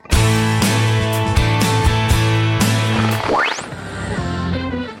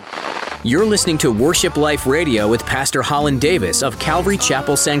You're listening to Worship Life Radio with Pastor Holland Davis of Calvary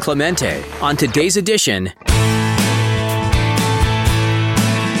Chapel San Clemente. On today's edition...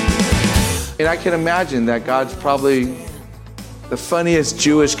 And I can imagine that God's probably the funniest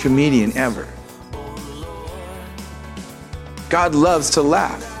Jewish comedian ever. God loves to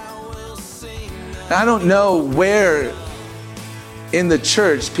laugh. And I don't know where in the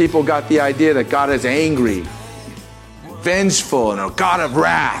church people got the idea that God is angry, vengeful, and a God of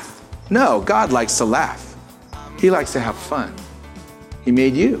wrath. No, God likes to laugh. He likes to have fun. He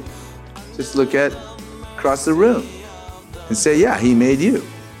made you. Just look at across the room and say, yeah, He made you.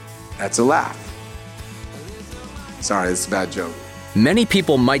 That's a laugh. Sorry, it's a bad joke. Many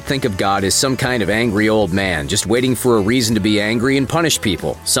people might think of God as some kind of angry old man, just waiting for a reason to be angry and punish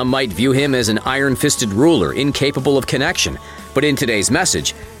people. Some might view Him as an iron-fisted ruler, incapable of connection. But in today's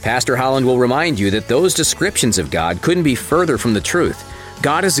message, Pastor Holland will remind you that those descriptions of God couldn't be further from the truth.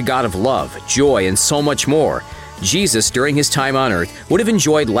 God is a God of love, joy, and so much more. Jesus, during His time on earth, would have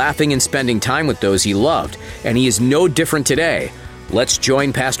enjoyed laughing and spending time with those He loved, and He is no different today. Let's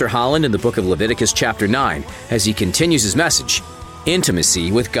join Pastor Holland in the book of Leviticus chapter 9 as he continues his message,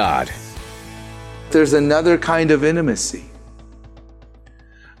 Intimacy with God. There's another kind of intimacy.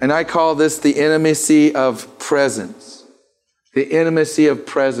 And I call this the intimacy of presence. The intimacy of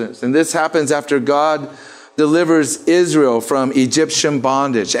presence. And this happens after God delivers Israel from Egyptian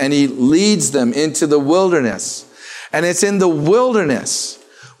bondage and He leads them into the wilderness. And it's in the wilderness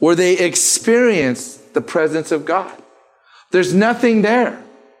where they experience the presence of God. There's nothing there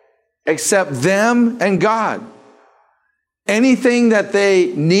except them and God. Anything that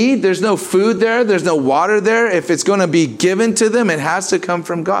they need, there's no food there, there's no water there. If it's going to be given to them, it has to come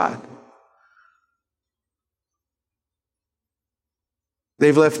from God.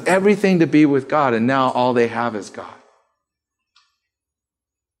 They've left everything to be with God, and now all they have is God.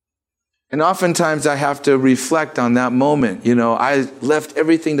 And oftentimes I have to reflect on that moment. You know, I left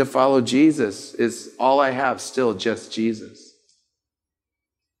everything to follow Jesus. Is all I have still just Jesus?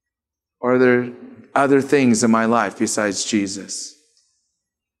 Or are there other things in my life besides Jesus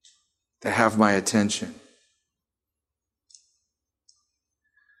that have my attention?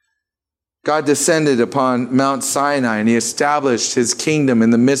 God descended upon Mount Sinai and He established His kingdom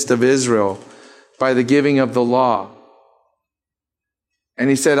in the midst of Israel by the giving of the law. And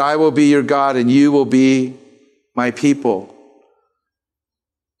He said, I will be your God and you will be my people.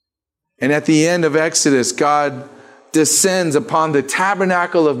 And at the end of Exodus, God descends upon the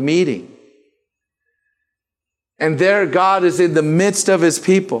tabernacle of meeting. And there God is in the midst of His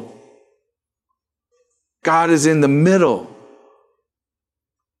people. God is in the middle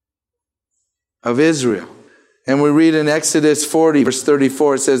of Israel. And we read in Exodus 40, verse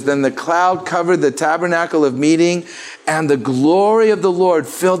 34, it says, Then the cloud covered the tabernacle of meeting, and the glory of the Lord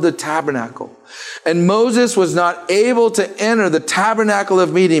filled the tabernacle. And Moses was not able to enter the tabernacle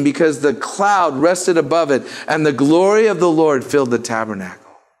of meeting because the cloud rested above it, and the glory of the Lord filled the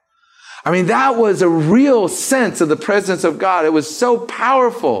tabernacle. I mean, that was a real sense of the presence of God. It was so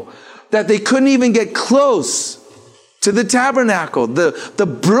powerful that they couldn't even get close to the tabernacle.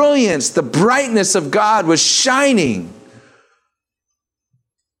 The brilliance, the brightness of God was shining.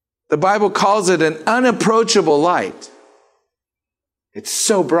 The Bible calls it an unapproachable light. It's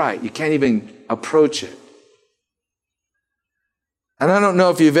so bright, you can't even approach it. And I don't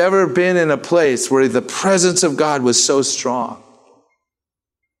know if you've ever been in a place where the presence of God was so strong,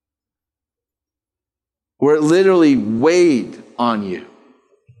 where it literally weighed on you.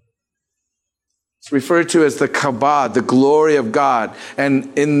 It's referred to as the kabod, the glory of God.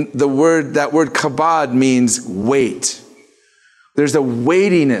 And in the word, that word kabod means weight. There's a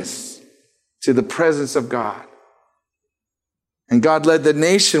weightiness to the presence of God. And God led the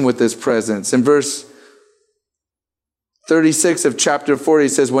nation with His presence. In verse 36 of chapter 40, it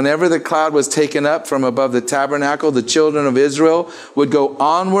says, Whenever the cloud was taken up from above the tabernacle, the children of Israel would go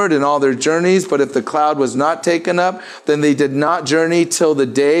onward in all their journeys. But if the cloud was not taken up, then they did not journey till the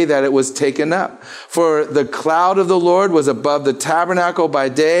day that it was taken up. For the cloud of the Lord was above the tabernacle by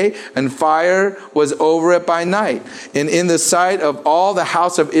day, and fire was over it by night, and in the sight of all the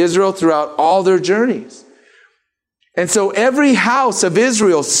house of Israel throughout all their journeys. And so every house of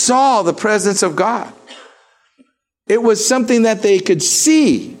Israel saw the presence of God. It was something that they could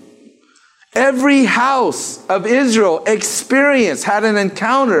see. Every house of Israel had an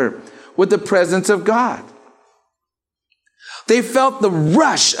encounter with the presence of God. They felt the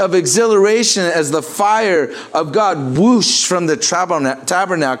rush of exhilaration as the fire of God whooshed from the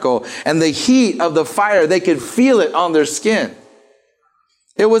tabernacle, and the heat of the fire, they could feel it on their skin.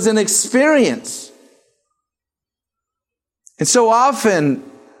 It was an experience. And so often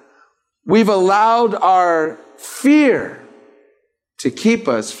We've allowed our fear to keep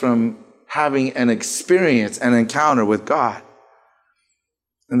us from having an experience, an encounter with God.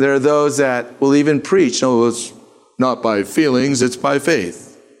 And there are those that will even preach, no, it's not by feelings, it's by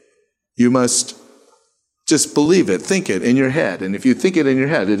faith. You must just believe it, think it in your head. And if you think it in your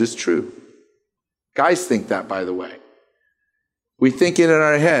head, it is true. Guys think that, by the way. We think it in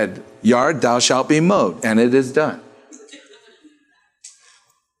our head, yard, thou shalt be mowed, and it is done.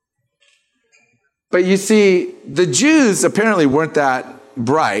 But you see, the Jews apparently weren't that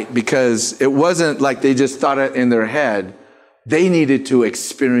bright because it wasn't like they just thought it in their head. They needed to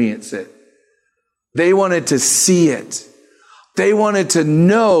experience it. They wanted to see it. They wanted to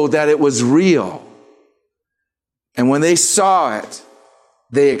know that it was real. And when they saw it,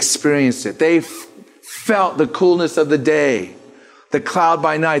 they experienced it. They felt the coolness of the day, the cloud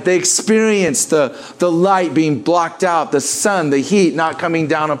by night. They experienced the light being blocked out, the sun, the heat not coming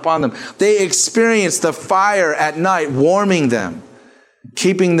down upon them. They experienced the fire at night warming them,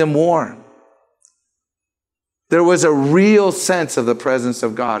 keeping them warm. There was a real sense of the presence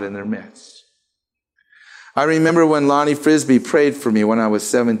of God in their midst. I remember when Lonnie Frisbee prayed for me when I was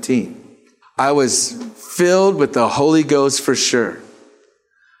 17. I was filled with the Holy Ghost for sure.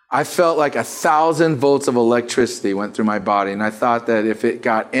 I felt like 1,000 volts of electricity went through my body, and I thought that if it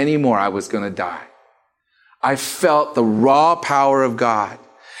got any more, I was going to die. I felt the raw power of God.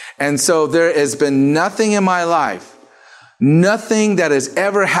 And so there has been nothing in my life, nothing that has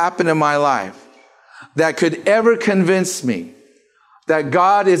ever happened in my life that could ever convince me that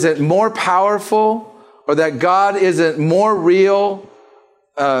God isn't more powerful or that God isn't more real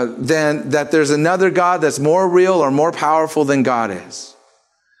than that there's another God that's more real or more powerful than God is.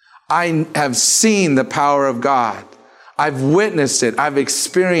 I have seen the power of God. I've witnessed it. I've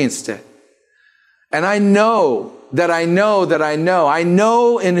experienced it. And I know that I know that I know. I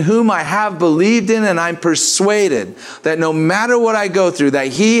know in whom I have believed in, and I'm persuaded that no matter what I go through, that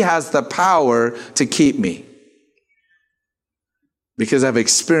He has the power to keep me. Because I've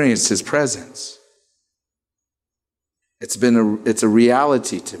experienced His presence. It's a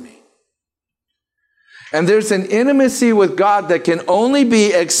reality to me. And there's an intimacy with God that can only be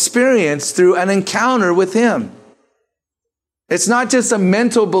experienced through an encounter with Him. It's not just a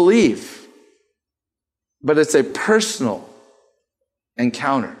mental belief, but it's a personal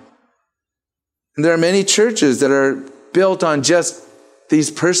encounter. And there are many churches that are built on just these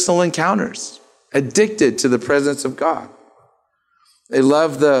personal encounters, addicted to the presence of God. They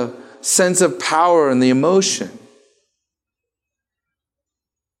love the sense of power and the emotion.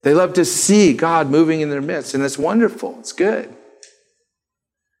 They love to see God moving in their midst, and it's wonderful. It's good.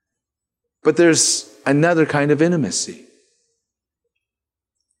 But there's another kind of intimacy.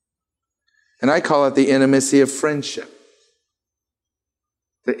 And I call it the intimacy of friendship.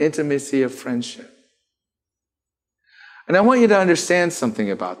 The intimacy of friendship. And I want you to understand something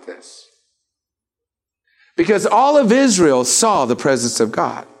about this. Because all of Israel saw the presence of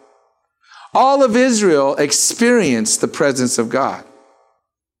God. All of Israel experienced the presence of God.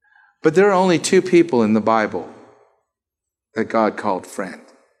 But there are only two people in the Bible that God called friend.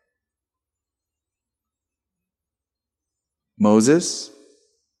 Moses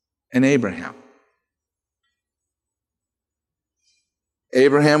and Abraham.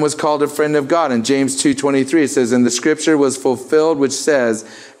 Abraham was called a friend of God. In James 2:23 it says, "And the scripture was fulfilled which says,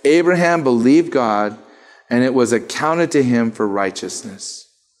 Abraham believed God, and it was accounted to him for righteousness.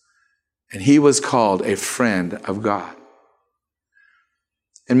 And he was called a friend of God."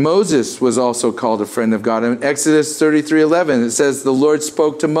 And Moses was also called a friend of God. In Exodus 33:11, it says, "The Lord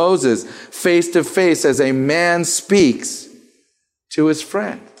spoke to Moses face to face as a man speaks to his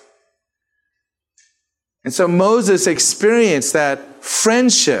friend." And so Moses experienced that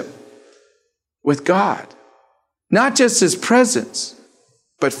friendship with God. Not just His presence,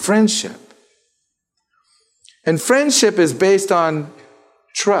 but friendship. And friendship is based on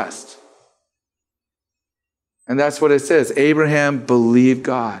trust. And that's what it says. Abraham believed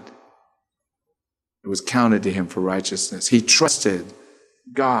God. It was counted to him for righteousness. He trusted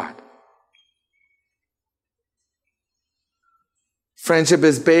God. Friendship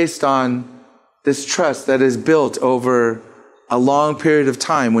is based on this trust that is built over a long period of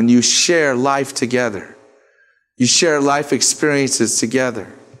time when you share life together. You share life experiences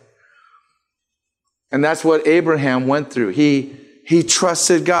together. And that's what Abraham went through. He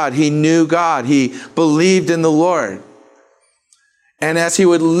trusted God. He knew God. He believed in the Lord. And as he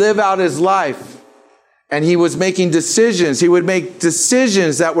would live out his life and he was making decisions, he would make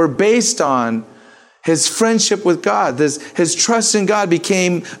decisions that were based on his friendship with God. His trust in God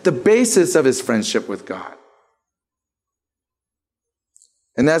became the basis of his friendship with God.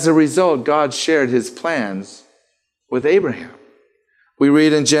 And as a result, God shared his plans with Abraham. We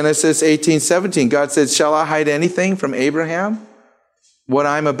read in Genesis 18:17, God said, "Shall I hide anything from Abraham, what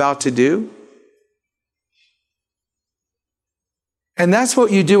I'm about to do?" And that's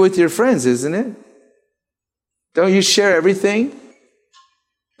what you do with your friends, isn't it? Don't you share everything?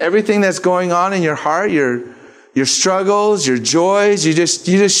 Everything that's going on in your heart, your struggles, your joys, you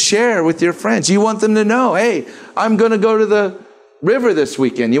just share with your friends. You want them to know, hey, I'm going to go to the river this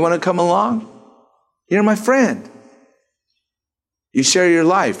weekend. You want to come along? You're my friend. You share your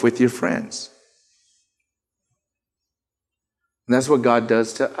life with your friends. And that's what God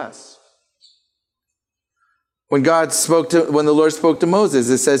does to us. When the Lord spoke to Moses,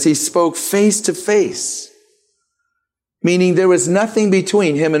 it says he spoke face to face, meaning there was nothing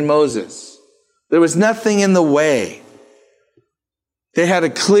between him and Moses. There was nothing in the way. They had a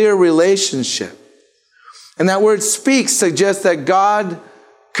clear relationship. And that word speak suggests that God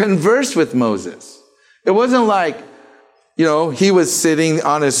conversed with Moses. It wasn't like, he was sitting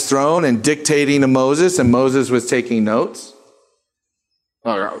on his throne and dictating to Moses and Moses was taking notes.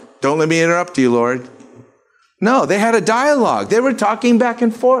 Oh, don't let me interrupt you, Lord. No, they had a dialogue. They were talking back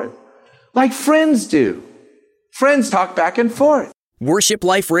and forth like friends do. Friends talk back and forth. Worship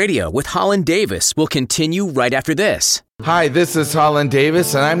Life Radio with Holland Davis will continue right after this. Hi, this is Holland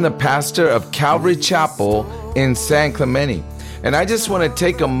Davis, and I'm the pastor of Calvary Chapel in San Clemente. And I just want to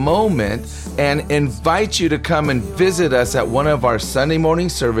take a moment and invite you to come and visit us at one of our Sunday morning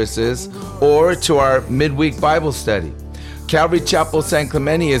services or to our midweek Bible study. Calvary Chapel San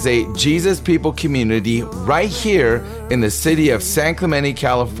Clemente is a Jesus People community right here in the city of San Clemente,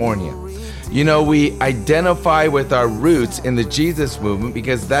 California. We identify with our roots in the Jesus movement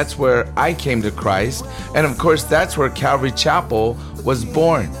because that's where I came to Christ. And of course, that's where Calvary Chapel was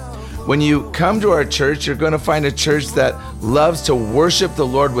born. When you come to our church, you're going to find a church that loves to worship the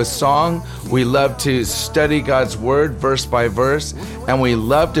Lord with song. We love to study God's word verse by verse, and we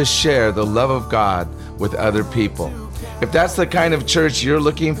love to share the love of God with other people. If that's the kind of church you're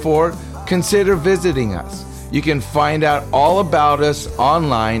looking for, consider visiting us. You can find out all about us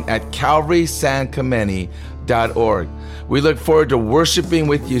online at calvarysanclemente.org. We look forward to worshiping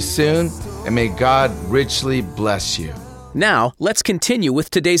with you soon, and may God richly bless you. Now, let's continue with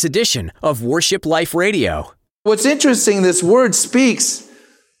today's edition of Worship Life Radio. What's interesting, this word speaks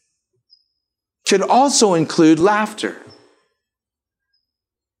could also include laughter.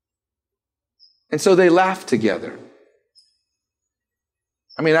 And so they laughed together.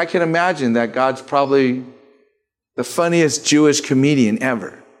 I can imagine that God's probably the funniest Jewish comedian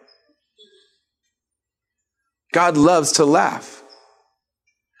ever. God loves to laugh.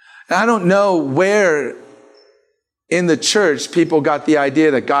 And I don't know where in the church people got the idea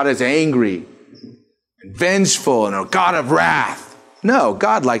that God is angry and vengeful and a God of wrath. No,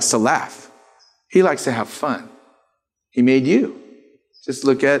 God likes to laugh. He likes to have fun. He made you. Just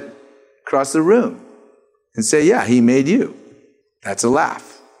look at across the room and say, yeah, he made you. That's a laugh.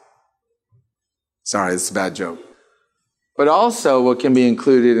 Sorry, it's a bad joke. But also what can be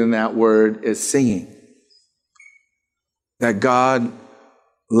included in that word is singing. That God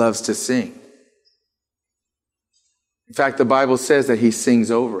loves to sing. In fact, the Bible says that he sings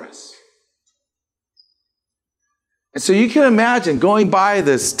over us. And so you can imagine going by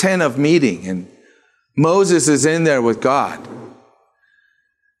this tent of meeting and Moses is in there with God.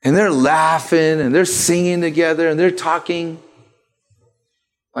 And they're laughing and they're singing together and they're talking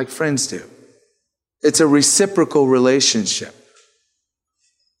like friends do. It's a reciprocal relationship.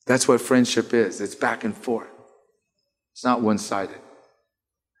 That's what friendship is. It's back and forth. It's not one-sided.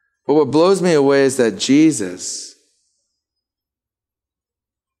 But what blows me away is that Jesus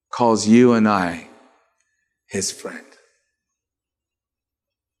calls you and I his friend.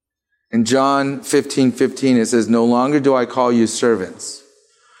 In John 15:15, it says, "No longer do I call you servants,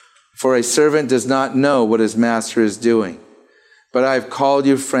 for a servant does not know what his master is doing. But I have called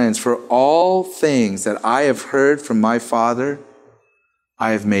you friends, for all things that I have heard from my Father,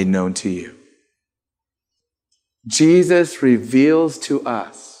 I have made known to you." Jesus reveals to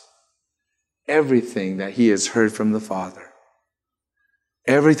us everything that he has heard from the Father.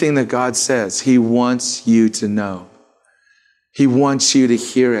 Everything that God says, he wants you to know. He wants you to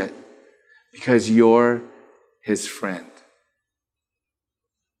hear it because you're his friend.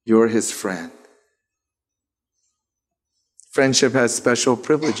 You're his friend. Friendship has special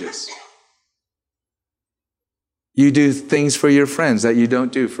privileges. You do things for your friends that you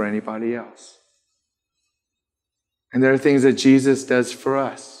don't do for anybody else. And there are things that Jesus does for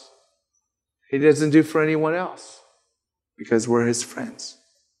us. He doesn't do for anyone else because we're his friends.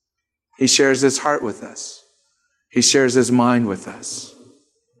 He shares his heart with us. He shares his mind with us.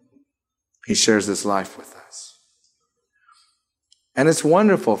 He shares his life with us. And it's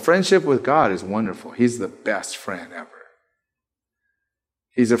wonderful. Friendship with God is wonderful. He's the best friend ever.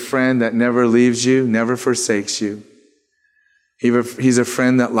 He's a friend that never leaves you, never forsakes you. He's a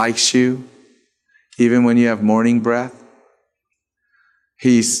friend that likes you, even when you have morning breath.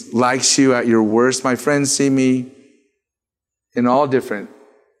 He likes you at your worst. My friends see me in all different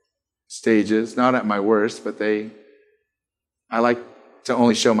stages, not at my worst, but I like to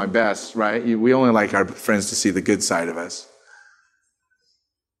only show my best, right? We only like our friends to see the good side of us.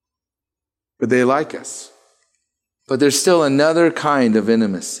 But they like us. But there's still another kind of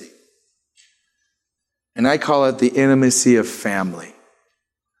intimacy. And I call it the intimacy of family.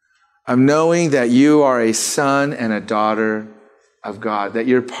 Of knowing that you are a son and a daughter of God, that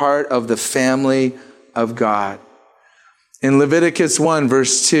you're part of the family of God. In Leviticus 1,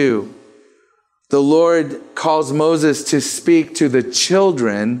 verse 2, the Lord calls Moses to speak to the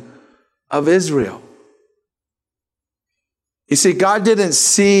children of Israel. You see, God didn't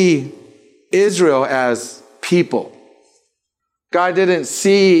see Israel as people. God didn't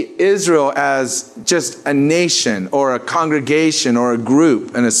see Israel as just a nation or a congregation or a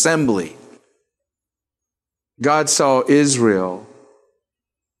group, an assembly. God saw Israel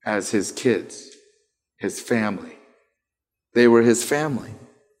as his kids, his family. They were his family.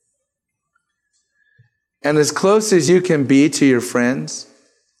 And as close as you can be to your friends,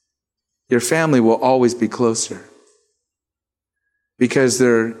 your family will always be closer because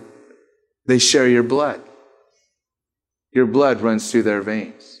they share your blood. Your blood runs through their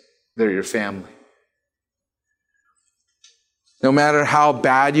veins. They're your family. No matter how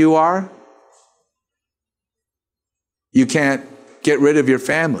bad you are, you can't get rid of your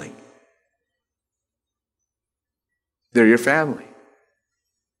family. They're your family.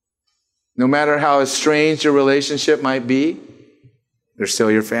 No matter how estranged your relationship might be, they're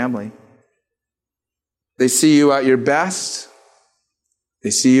still your family. They see you at your best. They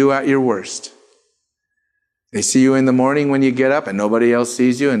see you at your worst. They see you in the morning when you get up and nobody else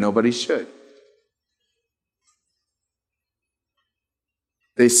sees you and nobody should.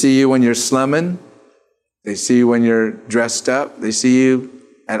 They see you when you're slumming. They see you when you're dressed up. They see you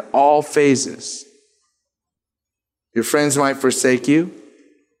at all phases. Your friends might forsake you,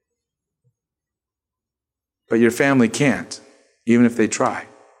 but your family can't, even if they try,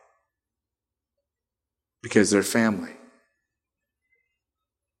 because they're family.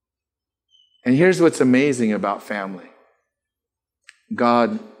 And here's what's amazing about family.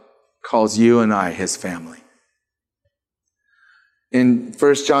 God calls you and I his family. In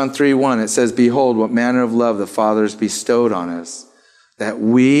 1 John 3:1, it says, "Behold, what manner of love the Father has bestowed on us, that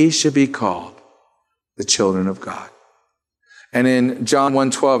we should be called the children of God." And in John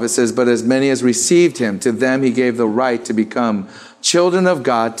 1:12, it says, "But as many as received him, to them he gave the right to become children of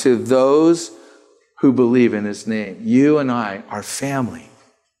God, to those who believe in his name." You and I are family.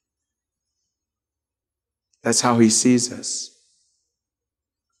 That's how he sees us.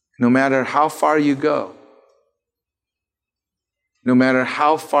 No matter how far you go, no matter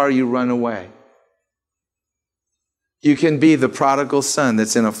how far you run away, you can be the prodigal son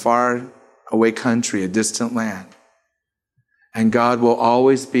that's in a far away country, a distant land. And God will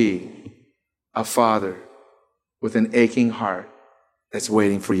always be a father with an aching heart that's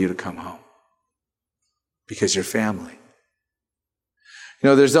waiting for you to come home because you're family. You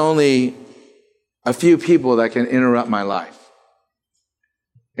know, there's only a few people that can interrupt my life,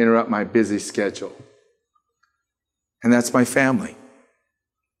 interrupt my busy schedule. And that's my family.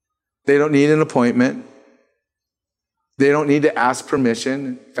 They don't need an appointment. They don't need to ask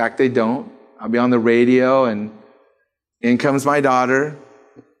permission. In fact, they don't. I'll be on the radio and in comes my daughter.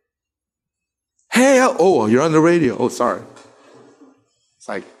 "Hey, oh, you're on the radio. Oh, sorry." It's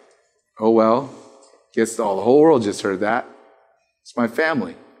like, oh, well, guess the whole world just heard that. It's my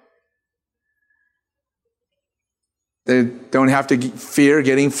family. They don't have to fear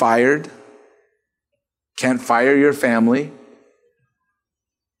getting fired. Can't fire your family.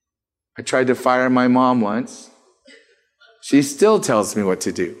 I tried to fire my mom once. She still tells me what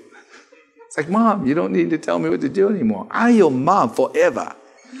to do. It's like, "Mom, you don't need to tell me what to do anymore. I'm your mom forever."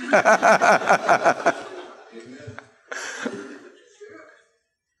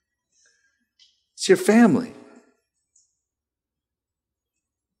 It's your family.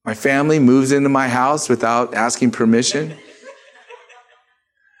 My family moves into my house without asking permission.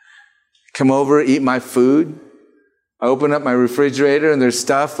 Come over, eat my food. I open up my refrigerator and there's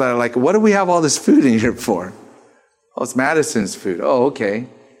stuff that I'm like, "What do we have all this food in here for?" "Oh, it's Madison's food." "Oh, okay."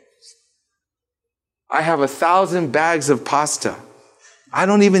 I have 1,000 bags of pasta. I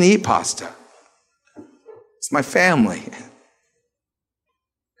don't even eat pasta. It's my family.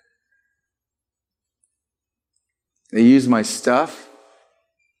 They use my stuff.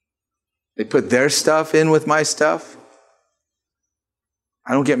 They put their stuff in with my stuff.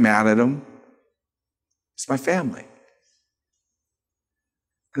 I don't get mad at them. It's my family.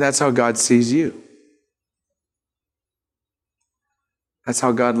 And that's how God sees you. That's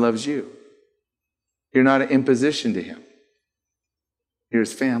how God loves you. You're not an imposition to him. You're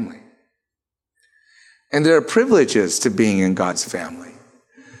his family. And there are privileges to being in God's family.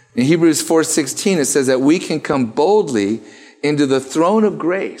 In Hebrews 4:16, it says that we can come boldly into the throne of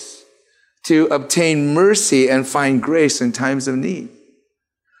grace to obtain mercy and find grace in times of need.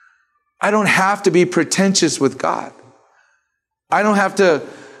 I don't have to be pretentious with God. I don't have to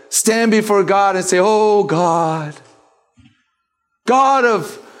stand before God and say, oh God, God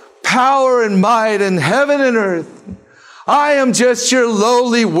of power and might and heaven and earth, I am just your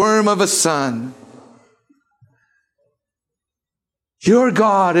lowly worm of a son. You're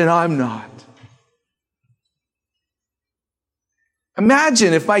God and I'm not.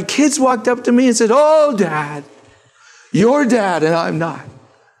 Imagine if my kids walked up to me and said, oh, Dad, you're Dad and I'm not.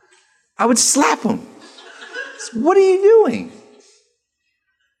 I would slap them. What are you doing?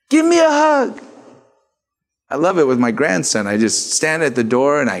 Give me a hug. I love it with my grandson. I just stand at the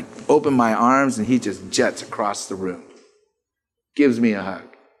door and I open my arms and he just jets across the room. Gives me a hug.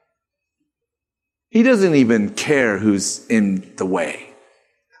 He doesn't even care who's in the way.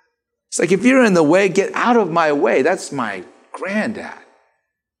 It's like, if you're in the way, get out of my way. That's my granddad.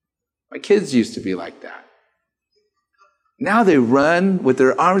 My kids used to be like that. Now they run with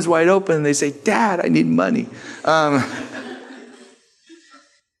their arms wide open and they say, Dad, I need money. But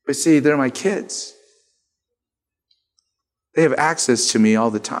see, they're my kids. They have access to me all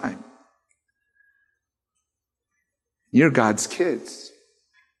the time. You're God's kids.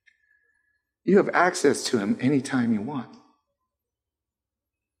 You have access to him anytime you want.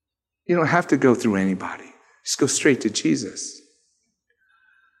 You don't have to go through anybody. Just go straight to Jesus.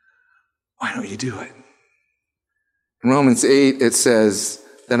 Why don't you do it? In Romans 8, it says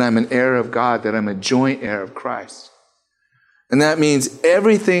that I'm an heir of God, that I'm a joint heir of Christ. And that means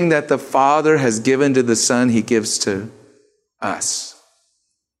everything that the Father has given to the Son, he gives to us.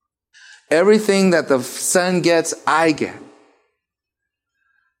 Everything that the Son gets, I get.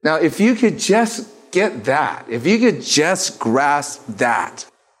 Now, if you could just get that, if you could just grasp that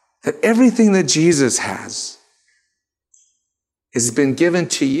everything that Jesus has been given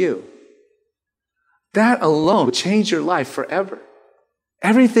to you, that alone would change your life forever.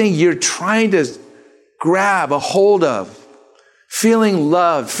 Everything you're trying to grab a hold of, feeling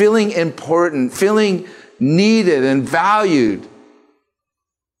loved, feeling important, feeling needed and valued,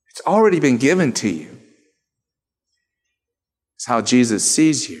 it's already been given to you. It's how Jesus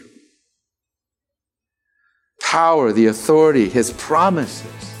sees you. Power, the authority, his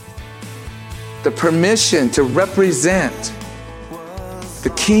promises, the permission to represent the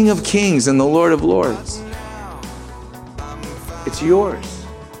King of Kings and the Lord of Lords. It's yours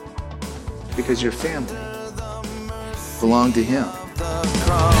because your family belong to him.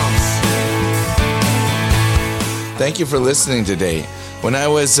 Thank you for listening today. When I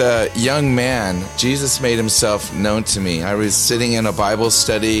was a young man, Jesus made himself known to me. I was sitting in a Bible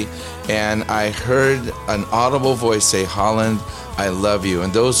study and I heard an audible voice say, Holland, I love you.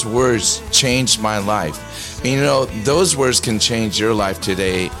 And those words changed my life. And you know, those words can change your life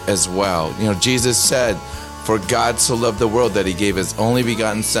today as well. You know, Jesus said, for God so loved the world that he gave his only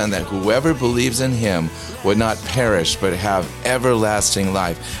begotten Son, that whoever believes in him would not perish but have everlasting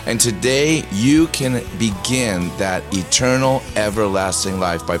life. And today you can begin that eternal, everlasting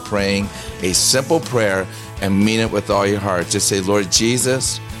life by praying a simple prayer and mean it with all your heart. Just say, Lord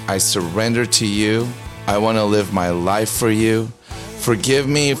Jesus, I surrender to you. I want to live my life for you. Forgive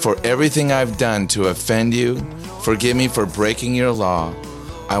me for everything I've done to offend you. Forgive me for breaking your law.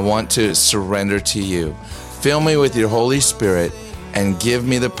 I want to surrender to you. Fill me with your Holy Spirit and give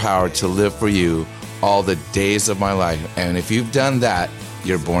me the power to live for you all the days of my life. And if you've done that,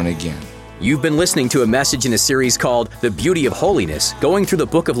 you're born again. You've been listening to a message in a series called The Beauty of Holiness, going through the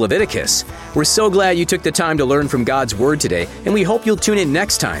book of Leviticus. We're so glad you took the time to learn from God's Word today, and we hope you'll tune in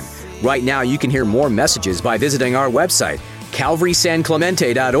next time. Right now, you can hear more messages by visiting our website,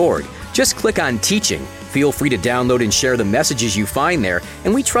 calvarysanclemente.org. Just click on Teaching. Feel free to download and share the messages you find there,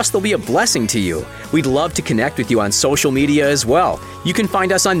 and we trust they'll be a blessing to you. We'd love to connect with you on social media as well. You can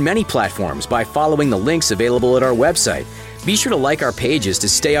find us on many platforms by following the links available at our website. Be sure to like our pages to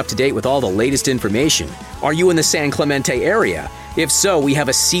stay up to date with all the latest information. Are you in the San Clemente area? If so, we have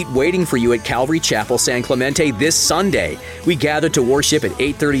a seat waiting for you at Calvary Chapel San Clemente this Sunday. We gather to worship at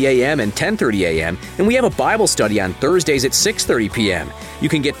 8:30 a.m. and 10:30 a.m., and we have a Bible study on Thursdays at 6:30 p.m. You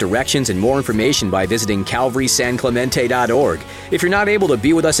can get directions and more information by visiting calvarysanclemente.org. If you're not able to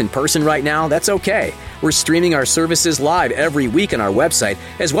be with us in person right now, that's okay. We're streaming our services live every week on our website,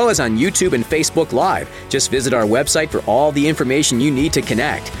 as well as on YouTube and Facebook Live. Just visit our website for all the information you need to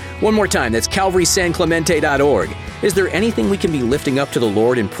connect. One more time, that's calvarysanclemente.org. Is there anything we can be lifting up to the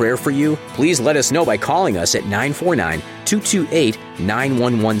Lord in prayer for you? Please let us know by calling us at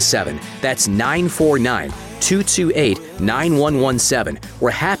 949-228-9117. That's 949-228-9117.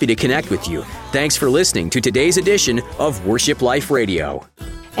 We're happy to connect with you. Thanks for listening to today's edition of Worship Life Radio.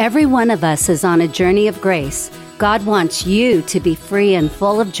 Every one of us is on a journey of grace. God wants you to be free and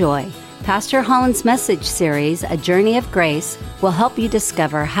full of joy. Pastor Holland's message series, A Journey of Grace, will help you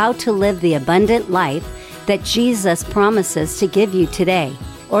discover how to live the abundant life that Jesus promises to give you today.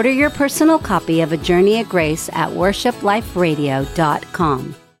 Order your personal copy of A Journey of Grace at worshipliferadio.com.